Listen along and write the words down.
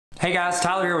Hey guys,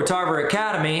 Tyler here with Tarver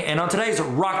Academy, and on today's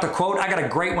Rock the Quote, I got a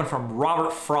great one from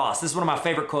Robert Frost. This is one of my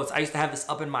favorite quotes. I used to have this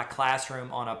up in my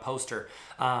classroom on a poster.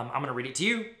 I'm gonna read it to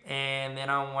you, and then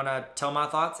I wanna tell my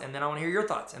thoughts, and then I wanna hear your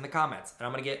thoughts in the comments. And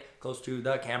I'm gonna get close to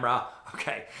the camera.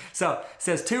 Okay, so it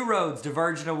says, 2 roads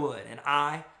diverged in a wood, and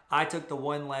I took the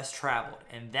one less traveled,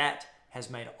 and that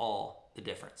has made all the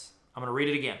difference. I'm gonna read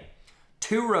it again.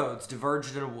 2 roads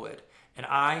diverged in a wood, and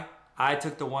I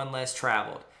took the one less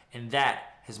traveled, and that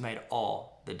has made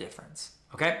all the difference.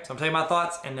 Okay, so I'm telling you my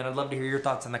thoughts, and then I'd love to hear your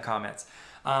thoughts in the comments.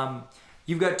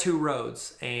 You've got 2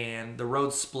 roads, and the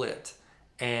roads split,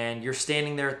 and you're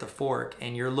standing there at the fork,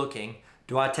 and you're looking.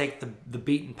 Do I take the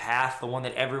beaten path, the one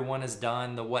that everyone has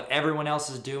done, what everyone else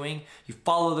is doing? You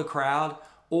follow the crowd,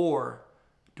 or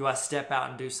do I step out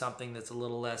and do something that's a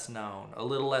little less known, a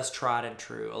little less tried and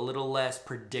true, a little less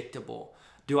predictable?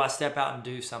 Do I step out and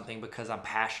do something because I'm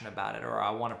passionate about it, or I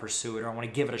want to pursue it, or I want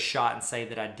to give it a shot and say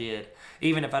that I did?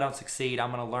 Even if I don't succeed,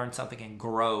 I'm going to learn something and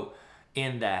grow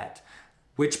in that.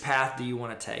 Which path do you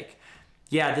want to take?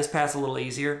 Yeah, this path's a little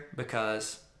easier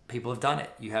because people have done it.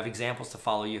 You have examples to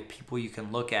follow. You have people you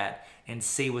can look at and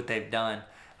see what they've done.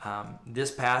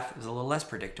 This path is a little less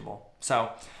predictable. So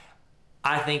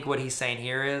I think what he's saying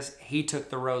here is he took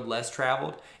the road less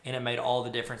traveled, and it made all the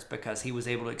difference because he was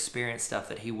able to experience stuff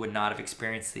that he would not have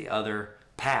experienced the other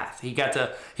path. He got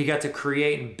to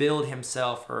create and build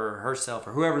himself or herself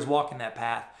or whoever's walking that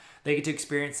path. They get to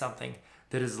experience something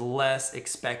that is less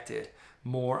expected,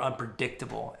 more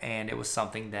unpredictable, and it was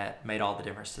something that made all the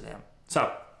difference to them.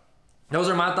 So those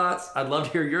are my thoughts. I'd love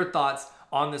to hear your thoughts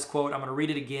on this quote. I'm going to read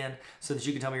it again so that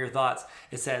you can tell me your thoughts.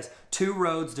 It says, 2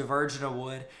 roads diverged in a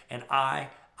wood, and I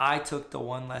took the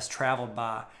one less traveled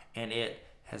by, and it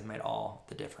has made all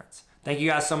the difference. Thank you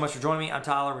guys so much for joining me. I'm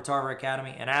Tyler with Tarver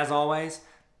Academy, and as always,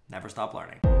 never stop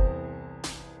learning.